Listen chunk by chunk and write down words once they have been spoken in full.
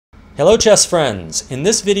Hello chess friends! In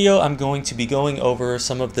this video I'm going to be going over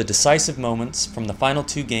some of the decisive moments from the final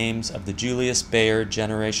two games of the Julius Baer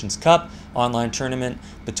Generation Cup online tournament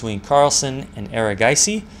between Carlsen and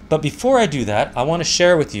Erigaisi. But before I do that, I want to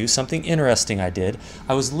share with you something interesting I did.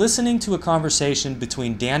 I was listening to a conversation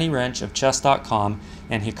between Danny Wrench of chess.com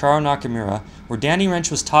and Hikaru Nakamura, where Danny Wrench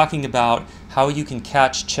was talking about how you can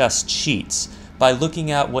catch chess cheats by looking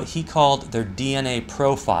at what he called their DNA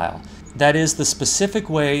profile. That is, the specific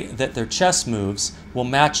way that their chess moves will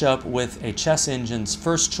match up with a chess engine's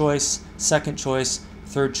first choice, second choice,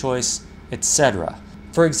 third choice, etc.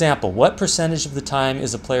 For example, what percentage of the time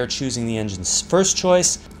is a player choosing the engine's first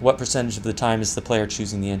choice? What percentage of the time is the player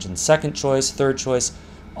choosing the engine's second choice, third choice,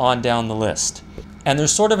 on down the list? And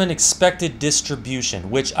there's sort of an expected distribution,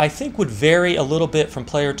 which I think would vary a little bit from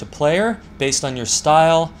player to player based on your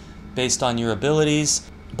style, based on your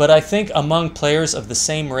abilities. But I think among players of the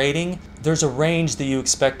same rating, there's a range that you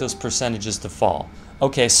expect those percentages to fall.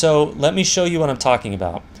 Okay, so let me show you what I'm talking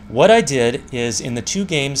about. What I did is in the two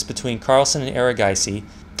games between Carlsen and Erigaisi,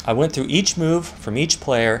 I went through each move from each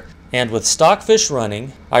player, and with Stockfish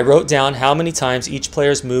running, I wrote down how many times each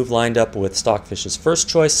player's move lined up with Stockfish's first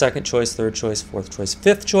choice, second choice, third choice, fourth choice,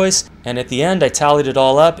 fifth choice, and at the end I tallied it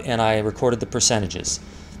all up and I recorded the percentages.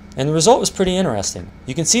 And the result was pretty interesting.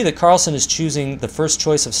 You can see that Carlsen is choosing the first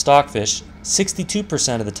choice of Stockfish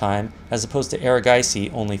 62% of the time, as opposed to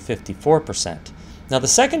Erigaisi only 54%. Now the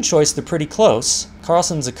second choice, they're pretty close.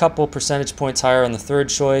 Carlsen's a couple percentage points higher on the third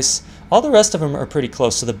choice. All the rest of them are pretty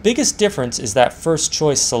close. So the biggest difference is that first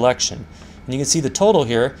choice selection. And you can see the total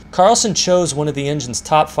here. Carlsen chose one of the engine's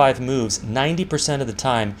top 5 moves 90% of the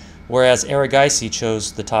time, whereas Erigaisi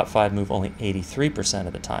chose the top 5 move only 83%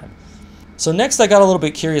 of the time. So next I got a little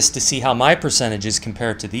bit curious to see how my percentages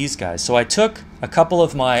compare to these guys. So I took a couple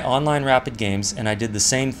of my online rapid games and I did the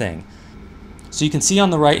same thing. So you can see on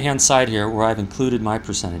the right hand side here where I've included my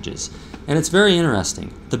percentages. And it's very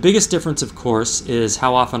interesting. The biggest difference, of course, is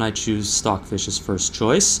how often I choose Stockfish's first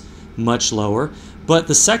choice, much lower. But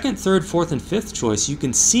the second, third, fourth, and fifth choice, you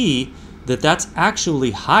can see that that's actually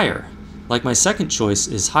higher. Like my second choice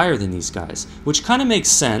is higher than these guys, which kind of makes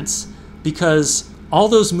sense because all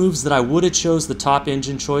those moves that I would have chose the top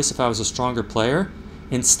engine choice if I was a stronger player,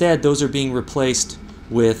 instead those are being replaced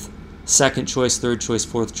with second choice, third choice,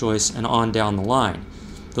 fourth choice, and on down the line.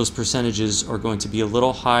 Those percentages are going to be a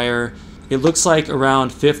little higher. It looks like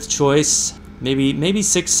around fifth choice, maybe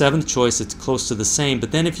sixth, seventh choice, it's close to the same.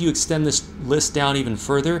 But then if you extend this list down even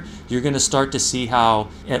further, you're going to start to see how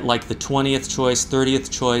at like the 20th choice,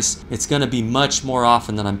 30th choice, it's going to be much more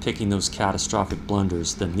often that I'm picking those catastrophic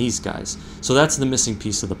blunders than these guys. So that's the missing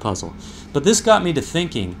piece of the puzzle. But this got me to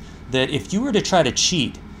thinking that if you were to try to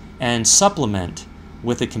cheat and supplement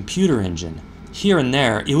with a computer engine here and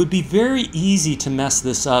there, it would be very easy to mess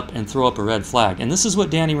this up and throw up a red flag. And this is what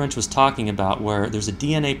Danny Wrench was talking about, where there's a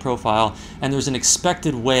DNA profile and there's an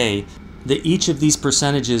expected way that each of these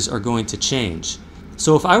percentages are going to change.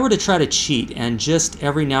 So if I were to try to cheat and just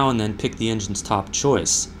every now and then pick the engine's top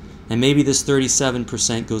choice, and maybe this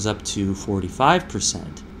 37% goes up to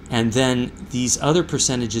 45%, and then these other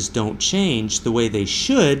percentages don't change the way they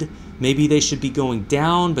should, maybe they should be going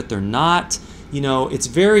down, but they're not. You know, it's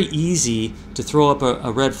very easy to throw up a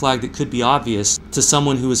red flag that could be obvious to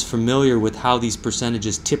someone who is familiar with how these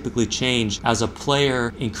percentages typically change as a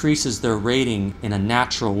player increases their rating in a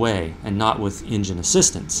natural way and not with engine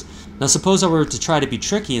assistance. Now suppose I were to try to be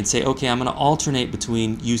tricky and say, okay, I'm going to alternate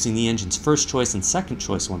between using the engine's first choice and second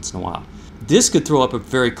choice once in a while. This could throw up a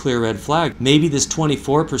very clear red flag. Maybe this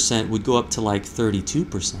 24% would go up to like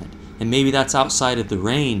 32%. And maybe that's outside of the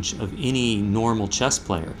range of any normal chess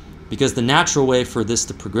player. Because the natural way for this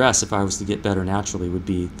to progress, if I was to get better naturally, would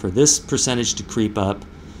be for this percentage to creep up.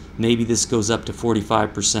 Maybe this goes up to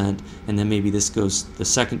 45%, and then maybe the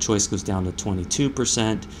second choice goes down to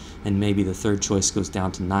 22%, and maybe the third choice goes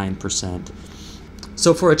down to 9%.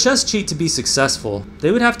 So for a chess cheat to be successful,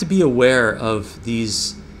 they would have to be aware of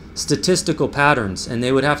these statistical patterns, and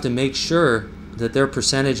they would have to make sure that their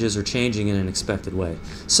percentages are changing in an expected way.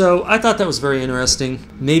 So I thought that was very interesting.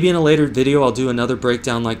 Maybe in a later video I'll do another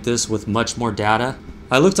breakdown like this with much more data.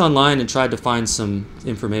 I looked online and tried to find some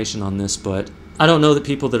information on this, but I don't know that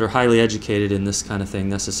people that are highly educated in this kind of thing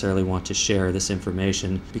necessarily want to share this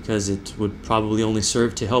information because it would probably only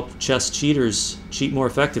serve to help chess cheaters cheat more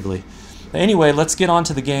effectively. Anyway, let's get on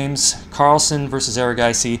to the games. Carlsen versus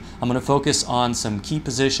Erigaisi. I'm going to focus on some key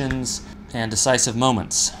positions and decisive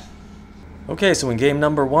moments. Okay, so in game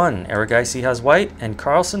number 1, Erigaisi has white and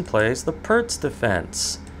Carlsen plays the Pertz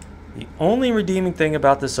defense. The only redeeming thing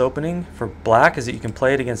about this opening for black is that you can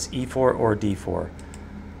play it against e4 or d4.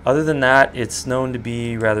 Other than that, it's known to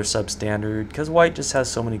be rather substandard because white just has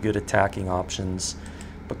so many good attacking options.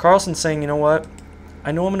 But Carlsen's saying, you know what?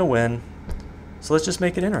 I know I'm going to win, so let's just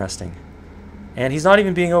make it interesting. And he's not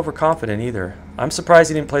even being overconfident either. I'm surprised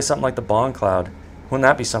he didn't play something like the Bong Cloud. Wouldn't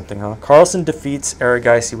that be something, huh? Carlsen defeats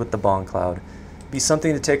Erigaisi with the Bong Cloud. Be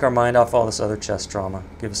something to take our mind off all this other chess drama.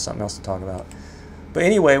 Give us something else to talk about. But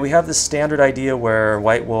anyway, we have this standard idea where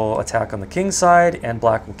white will attack on the king side and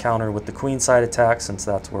black will counter with the queen side attack, since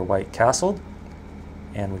that's where white castled.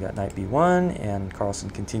 And we got knight b1, and Carlsen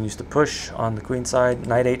continues to push on the queen side.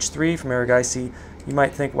 Knight h3 from Erigaisi. You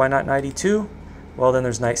might think, why not knight e2? Well, then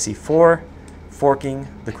there's knight c4, forking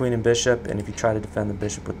the queen and bishop, and if you try to defend the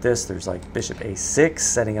bishop with this, there's like bishop a6,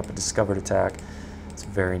 setting up a discovered attack. It's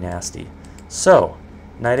very nasty. So,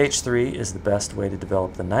 knight h3 is the best way to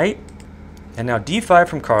develop the knight. And now d5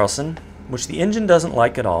 from Carlsen, which the engine doesn't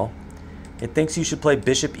like at all. It thinks you should play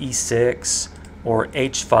bishop e6 or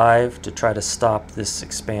h5 to try to stop this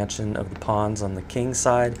expansion of the pawns on the king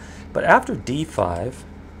side. But after d5,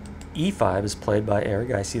 e5 is played by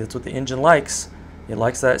Erigaisi. That's what the engine likes. It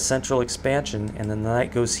likes that central expansion, and then the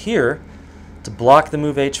knight goes here to block the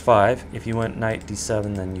move h5. If you went knight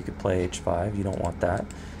d7, then you could play h5. You don't want that.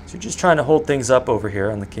 So you're just trying to hold things up over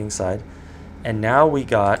here on the king side. And now we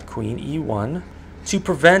got queen e1 to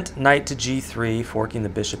prevent knight to g3, forking the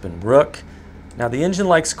bishop and rook. Now the engine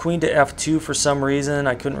likes queen to f2 for some reason.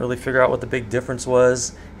 I couldn't really figure out what the big difference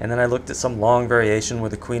was. And then I looked at some long variation where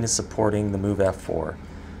the queen is supporting the move f4.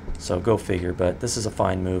 So go figure, but this is a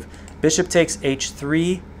fine move. Bishop takes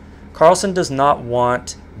h3. Carlsen does not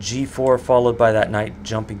want g4 followed by that knight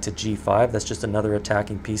jumping to g5. That's just another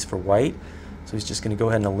attacking piece for white. So he's just going to go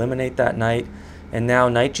ahead and eliminate that knight. And now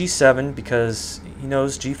knight g7, because he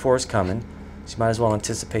knows g4 is coming. So you might as well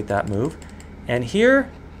anticipate that move. And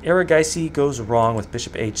here, Erigaisi goes wrong with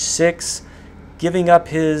bishop h6, giving up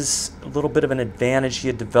his little bit of an advantage he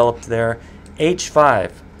had developed there.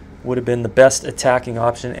 h5 would have been the best attacking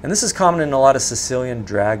option. And this is common in a lot of Sicilian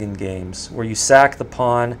dragon games, where you sack the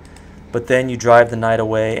pawn, but then you drive the knight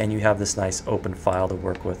away and you have this nice open file to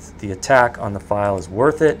work with. The attack on the file is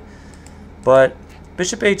worth it, but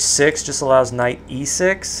bishop h6 just allows knight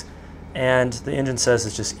e6, and the engine says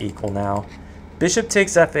it's just equal now. Bishop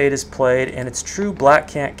takes f8 is played, and it's true black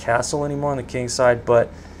can't castle anymore on the king side,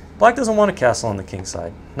 but black doesn't want to castle on the king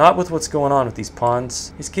side. Not with what's going on with these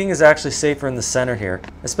pawns. His king is actually safer in the center here,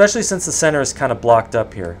 especially since the center is kind of blocked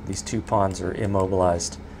up here. These two pawns are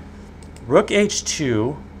immobilized. Rook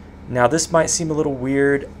h2. Now this might seem a little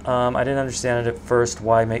weird. I didn't understand it at first.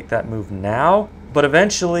 Why make that move now? But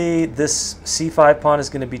eventually this c5 pawn is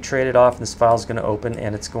going to be traded off, and this file is going to open,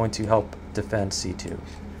 and it's going to help defend c2.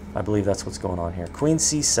 I believe that's what's going on here. Queen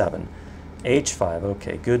c7, h5,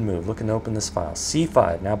 okay, good move. Looking to open this file.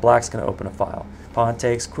 c5, now black's going to open a file. Pawn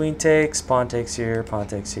takes, queen takes, pawn takes here,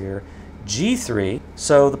 g3.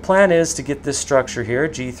 So the plan is to get this structure here,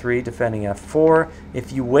 g3 defending f4.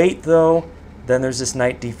 If you wait though, then there's this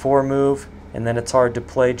knight d4 move, and then it's hard to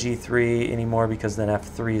play g3 anymore because then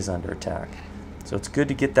f3 is under attack. So it's good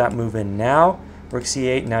to get that move in now. Rook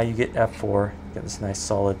c8, now you get f4. Get this nice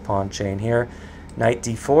solid pawn chain here. Knight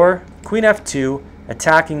d4, queen f2,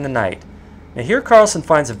 attacking the knight. Now here Carlsen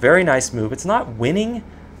finds a very nice move. It's not winning,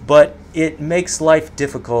 but it makes life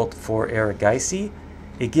difficult for Erigaisi.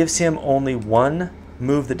 It gives him only one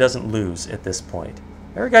move that doesn't lose at this point.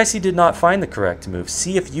 Erigaisi did not find the correct move.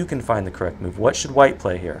 See if you can find the correct move. What should white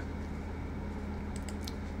play here?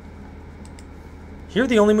 Here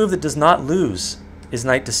the only move that does not lose is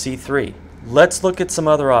knight to c3. Let's look at some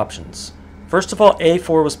other options. First of all,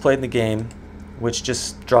 a4 was played in the game, which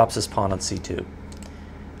just drops his pawn on c2.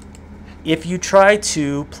 If you try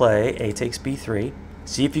to play a takes b3,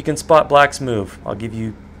 see if you can spot black's move. I'll give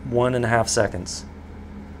you 1.5 seconds.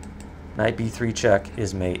 Knight b3 check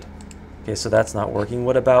is mate. Okay, so that's not working.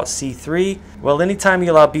 What about c3? Well, anytime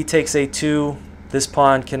you allow b takes a2, this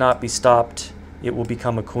pawn cannot be stopped. It will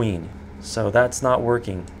become a queen. So that's not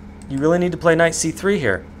working. You really need to play knight c3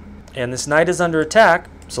 here. And this knight is under attack.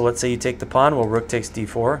 So let's say you take the pawn. Well, rook takes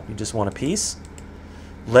d4. You just want a piece.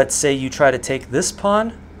 Let's say you try to take this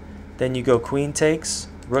pawn. Then you go queen takes,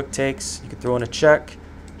 rook takes. You can throw in a check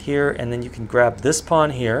here, and then you can grab this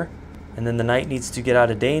pawn here. And then the knight needs to get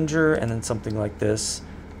out of danger, and then something like this.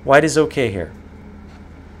 White is okay here.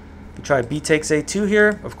 If you try b takes a2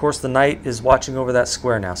 here, of course the knight is watching over that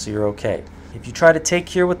square now, so you're okay. If you try to take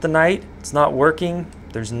here with the knight, it's not working.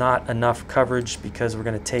 There's not enough coverage because we're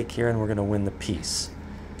going to take here and we're going to win the piece.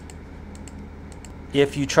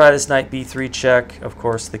 If you try this knight b3 check, of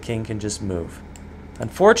course the king can just move.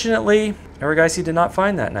 Unfortunately, Erigaisi did not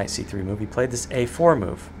find that knight c3 move. He played this a4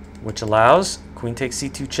 move. which allows queen takes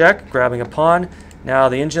c2 check, grabbing a pawn. Now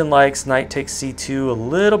the engine likes knight takes c2 a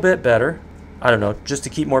little bit better. I don't know, just to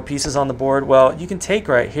keep more pieces on the board. Well, you can take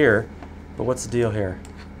right here, but what's the deal here?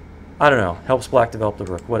 I don't know. Helps black develop the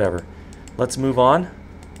rook, whatever. Let's move on.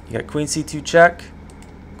 You got queen c2 check,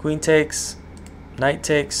 queen takes, knight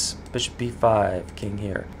takes, bishop b5, king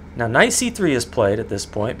here. Now knight c3 is played at this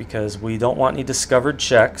point because we don't want any discovered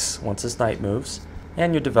checks once this knight moves.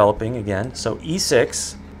 And you're developing again. So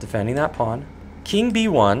e6, defending that pawn. King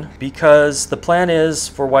b1, because the plan is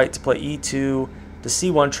for white to play e2 to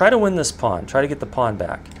c1. Try to win this pawn. Try to get the pawn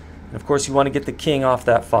back. And of course you want to get the king off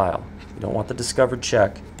that file. You don't want the discovered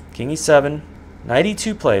check. King e7. Knight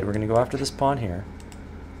e2 played. We're going to go after this pawn here.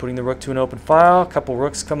 Putting the rook to an open file. A couple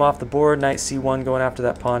rooks come off the board. Knight c1 going after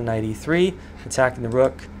that pawn. Knight e3. Attacking the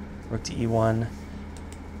rook. Rook to e1.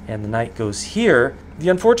 And the knight goes here. The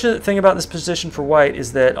unfortunate thing about this position for white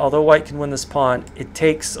is that although white can win this pawn, it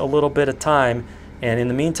takes a little bit of time. And in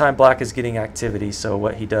the meantime, black is getting activity. So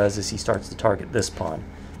what he does is he starts to target this pawn.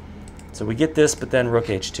 So we get this, but then rook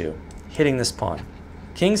h2, hitting this pawn.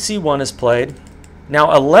 King c1 is played.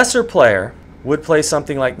 Now a lesser player would play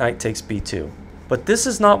something like knight takes b2. But this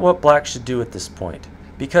is not what black should do at this point,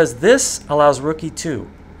 because this allows rook e2,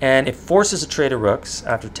 and it forces a trade of rooks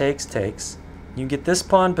after takes. You get this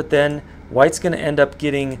pawn, but then white's going to end up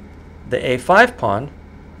getting the a5 pawn,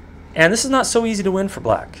 and this is not so easy to win for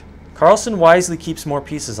black. Carlsen wisely keeps more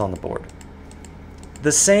pieces on the board.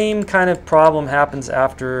 The same kind of problem happens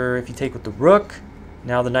after if you take with the rook.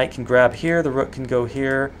 Now the knight can grab here, the rook can go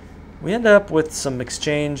here. We end up with some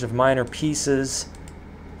exchange of minor pieces.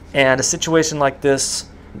 And a situation like this,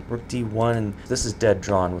 rook d1, and this is dead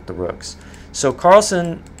drawn with the rooks. So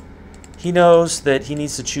Carlsen, he knows that he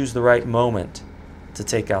needs to choose the right moment to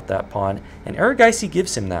take out that pawn, and Erigaisi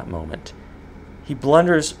gives him that moment. He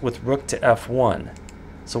blunders with rook to f1.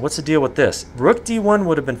 So what's the deal with this? Rook d1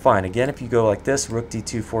 would have been fine. Again, if you go like this, rook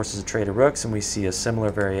d2 forces a trade of rooks, and we see a similar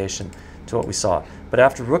variation to what we saw. But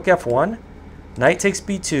after rook f1, knight takes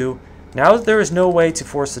b2. Now there is no way to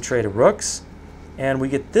force the trade of rooks. And we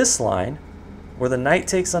get this line where the knight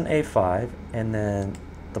takes on a5, and then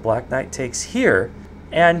the black knight takes here.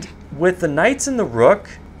 And with the knights and the rook,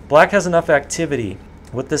 black has enough activity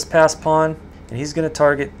with this passed pawn, and he's going to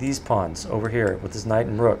target these pawns over here with his knight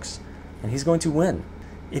and rooks, and he's going to win.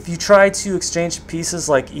 If you try to exchange pieces,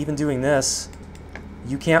 like even doing this,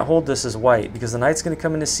 you can't hold this as white, because the knight's going to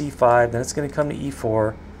come into c5, then it's going to come to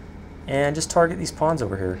e4, and just target these pawns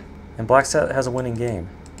over here. And black has a winning game.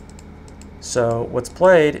 So what's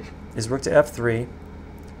played is rook to f3,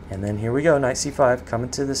 and then here we go, knight c5, coming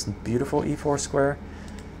to this beautiful e4 square.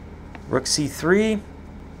 Rook c3,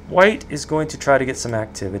 white is going to try to get some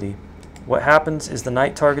activity. What happens is the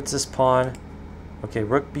knight targets this pawn. Okay,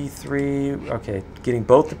 rook b3, okay, getting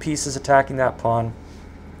both the pieces, attacking that pawn.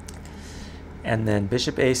 And then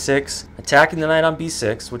bishop a6, attacking the knight on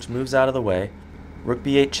b6, which moves out of the way. Rook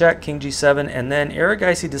b8 check, king g7, and then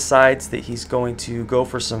Erigaisi decides that he's going to go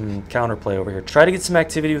for some counterplay over here. Try to get some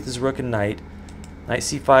activity with his rook and knight. Knight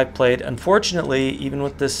c5 played. Unfortunately, even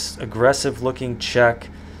with this aggressive looking check,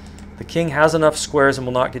 the king has enough squares and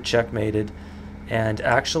will not get checkmated. And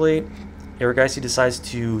actually, Erigaisi decides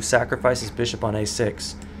to sacrifice his bishop on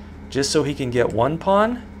a6, just so he can get one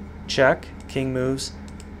pawn, check, king moves,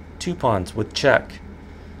 two pawns with check.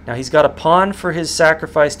 Now he's got a pawn for his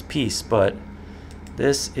sacrificed piece, but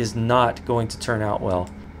this is not going to turn out well.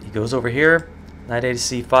 He goes over here, knight a to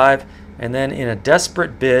c5, and then in a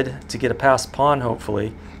desperate bid to get a passed pawn,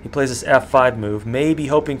 hopefully, he plays this f5 move, maybe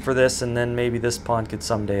hoping for this, and then maybe this pawn could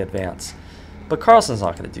someday advance. But Carlsen's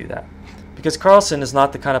not going to do that, because Carlsen is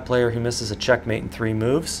not the kind of player who misses a checkmate in 3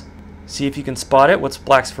 moves. See if you can spot it. What's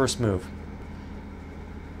black's first move?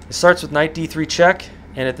 It starts with knight d3 check,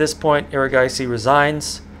 and at this point Erigaisi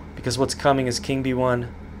resigns, because what's coming is king b1,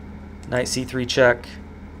 knight c3 check,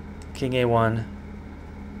 king a1,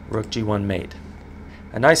 rook g1 mate.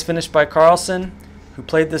 A nice finish by Carlsen, who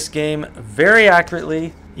played this game very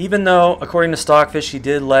accurately, even though, according to Stockfish, he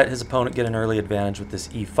did let his opponent get an early advantage with this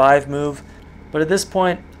e5 move. But at this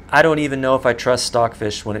point, I don't even know if I trust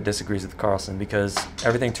Stockfish when it disagrees with Carlsen, because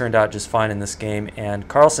everything turned out just fine in this game, and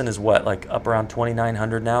Carlsen is what, like up around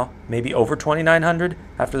 2,900 now? Maybe over 2,900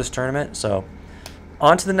 after this tournament? So,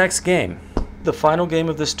 on to the next game. The final game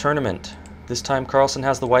of this tournament. This time Carlsen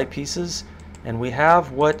has the white pieces, and we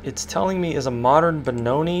have what it's telling me is a modern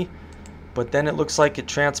Benoni, but then it looks like it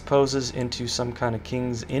transposes into some kind of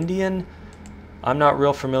King's Indian. I'm not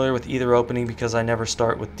real familiar with either opening because I never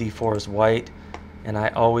start with d4 as white, and I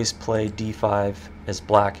always play d5 as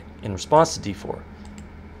black in response to d4.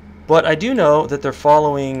 But I do know that they're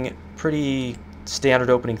following pretty standard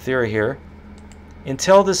opening theory here.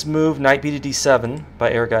 Until this move, knight b to d7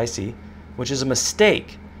 by Erigaisi, which is a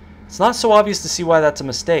mistake. It's not so obvious to see why that's a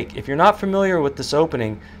mistake. If you're not familiar with this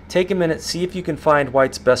opening, take a minute, see if you can find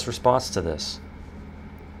white's best response to this.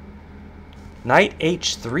 Knight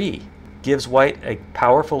h3 gives white a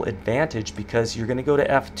powerful advantage because you're going to go to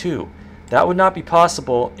f2. That would not be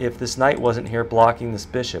possible if this knight wasn't here blocking this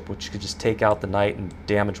bishop, which could just take out the knight and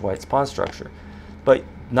damage white's pawn structure. But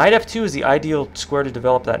knight f2 is the ideal square to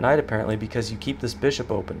develop that knight, apparently, because you keep this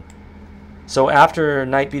bishop open. So after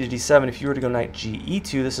knight b to d7, if you were to go knight g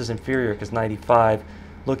e2, this is inferior because knight e5,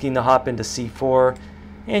 looking to hop into c4,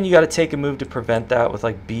 and you got to take a move to prevent that with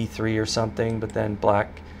like b3 or something, but then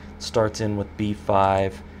black starts in with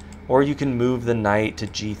b5, or you can move the knight to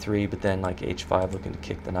g3, but then like h5, looking to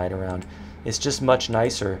kick the knight around. It's just much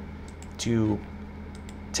nicer to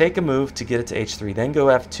take a move to get it to h3, then go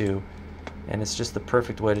f2, and it's just the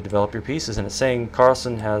perfect way to develop your pieces. And it's saying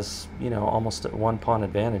Carlsen has, you know, almost a 1 pawn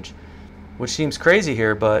advantage, which seems crazy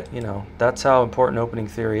here, but, you know, that's how important opening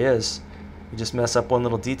theory is. You just mess up one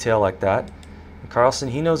little detail like that. And Carlsen,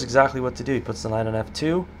 he knows exactly what to do. He puts the knight on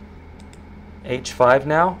f2, h5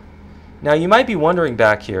 now. Now, you might be wondering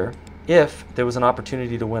back here if there was an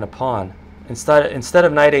opportunity to win a pawn. Instead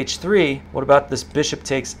of knight h3, what about this bishop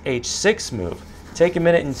takes h6 move? Take a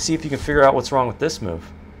minute and see if you can figure out what's wrong with this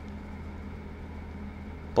move.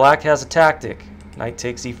 Black has a tactic. Knight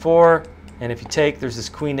takes e4, and if you take, there's this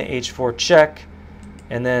queen to h4 check,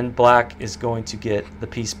 and then black is going to get the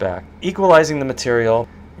piece back, equalizing the material,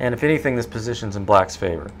 and if anything, this position's in black's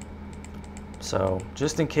favor. So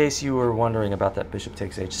just in case you were wondering about that, bishop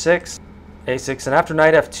takes h6, a6, and after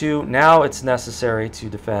knight f2, now it's necessary to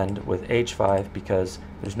defend with h5 because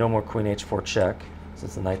there's no more queen h4 check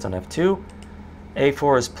since the knight's on f2.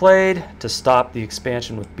 a4 is played to stop the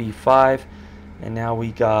expansion with b5, and now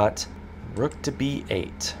we got rook to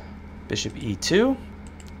b8, bishop e2,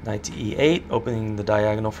 knight to e8, opening the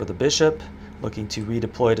diagonal for the bishop, looking to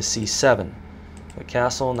redeploy to c7. The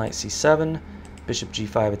castle, knight c7, bishop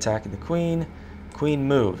g5 attacking the queen, queen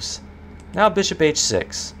moves. Now bishop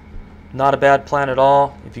h6. Not a bad plan at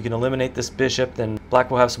all. If you can eliminate this bishop, then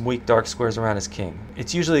black will have some weak dark squares around his king.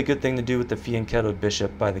 It's usually a good thing to do with the fianchettoed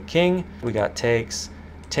bishop by the king. We got takes,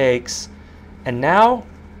 takes, and now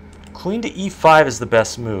queen to e5 is the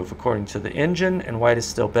best move according to the engine, and white is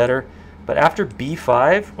still better. But after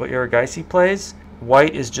b5, what Erigaisi plays,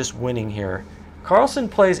 white is just winning here. Carlsen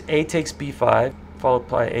plays a takes b5, followed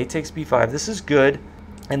by a takes b5. This is good,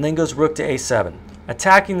 and then goes rook to a7,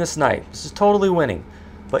 attacking this knight. This is totally winning.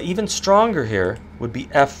 But even stronger here would be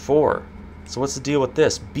f4. So what's the deal with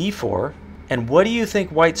this? b4. And what do you think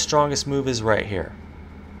white's strongest move is right here?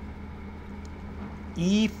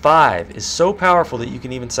 e5 is so powerful that you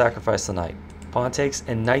can even sacrifice the knight. Pawn takes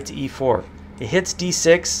and knight to e4. It hits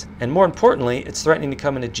d6, and more importantly, it's threatening to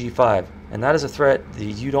come into g5. And that is a threat that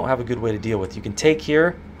you don't have a good way to deal with. You can take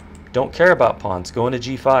here, don't care about pawns, go into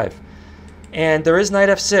g5. And there is knight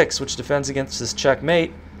f6, which defends against this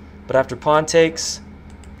checkmate. But after pawn takes,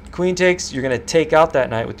 queen takes, you're going to take out that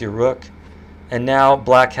knight with your rook, and now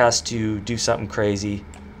black has to do something crazy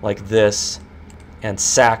like this and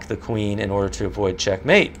sack the queen in order to avoid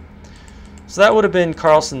checkmate. So that would have been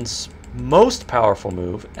Carlsen's most powerful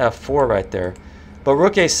move, f4 right there. But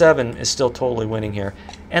rook a7 is still totally winning here.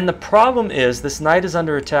 And the problem is this knight is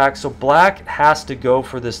under attack, so black has to go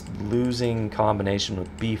for this losing combination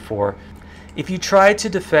with b4. If you try to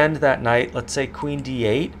defend that knight, let's say queen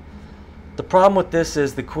d8, the problem with this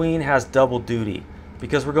is the queen has double duty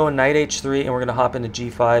because we're going knight h3 and we're going to hop into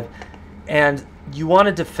g5, and you want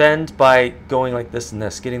to defend by going like this and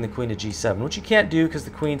this, getting the queen to g7, which you can't do because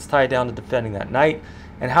the queen's tied down to defending that knight.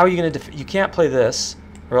 And how are you going to you can't play this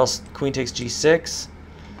or else queen takes g6.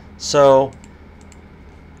 So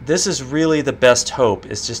this is really the best hope,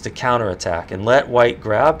 is just to counterattack and let white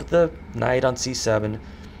grab the knight on c7.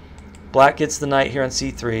 Black gets the knight here on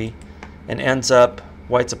c3 and ends up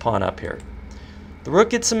white's a pawn up here. The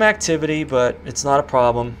rook gets some activity, but it's not a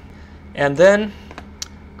problem. And then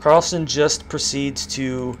Carlsen just proceeds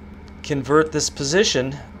to convert this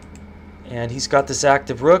position, and he's got this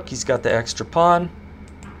active rook, he's got the extra pawn.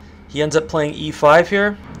 He ends up playing e5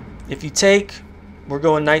 here. If you take, we're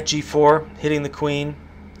going knight g4, hitting the queen,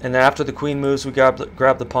 and then after the queen moves, we grab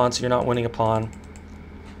the pawn, so you're not winning a pawn.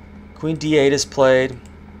 Queen d8 is played.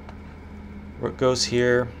 Rook goes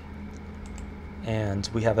here. And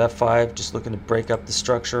we have f5, just looking to break up the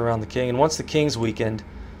structure around the king. And once the king's weakened,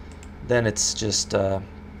 then it's just a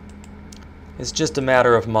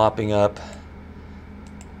matter of mopping up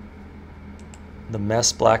the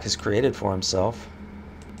mess black has created for himself.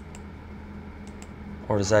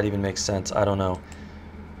 Or does that even make sense? I don't know.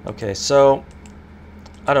 Okay, so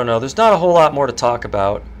I don't know. There's not a whole lot more to talk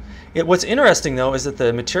about. What's interesting, though, is that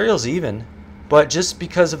the material's even, but just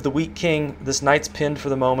because of the weak king, this knight's pinned for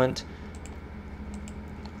the moment.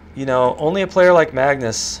 You know, only a player like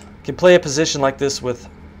Magnus can play a position like this with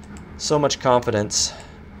so much confidence.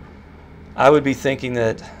 I would be thinking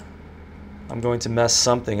that I'm going to mess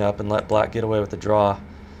something up and let black get away with the draw.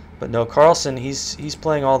 But no, Carlsen, he's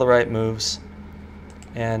playing all the right moves.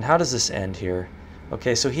 And how does this end here?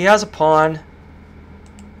 Okay, so he has a pawn,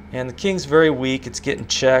 and the king's very weak. It's getting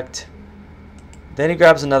checked. Then he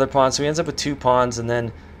grabs another pawn, so he ends up with 2 pawns, and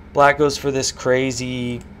then black goes for this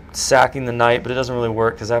crazy sacking the knight, but it doesn't really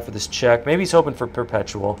work because after this check, maybe he's hoping for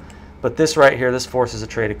perpetual. But this right here, this forces a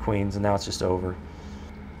trade of queens, and now it's just over.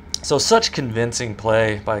 So such convincing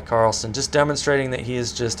play by Carlsen, just demonstrating that he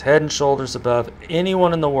is just head and shoulders above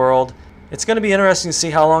anyone in the world. It's going to be interesting to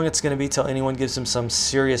see how long it's going to be till anyone gives him some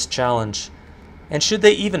serious challenge. And should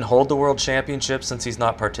they even hold the World Championship since he's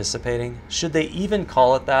not participating? Should they even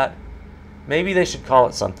call it that? Maybe they should call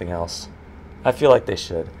it something else. I feel like they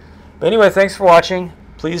should. But anyway, thanks for watching.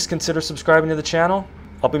 Please consider subscribing to the channel.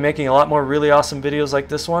 I'll be making a lot more really awesome videos like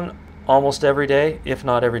this one almost every day, if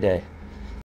not every day.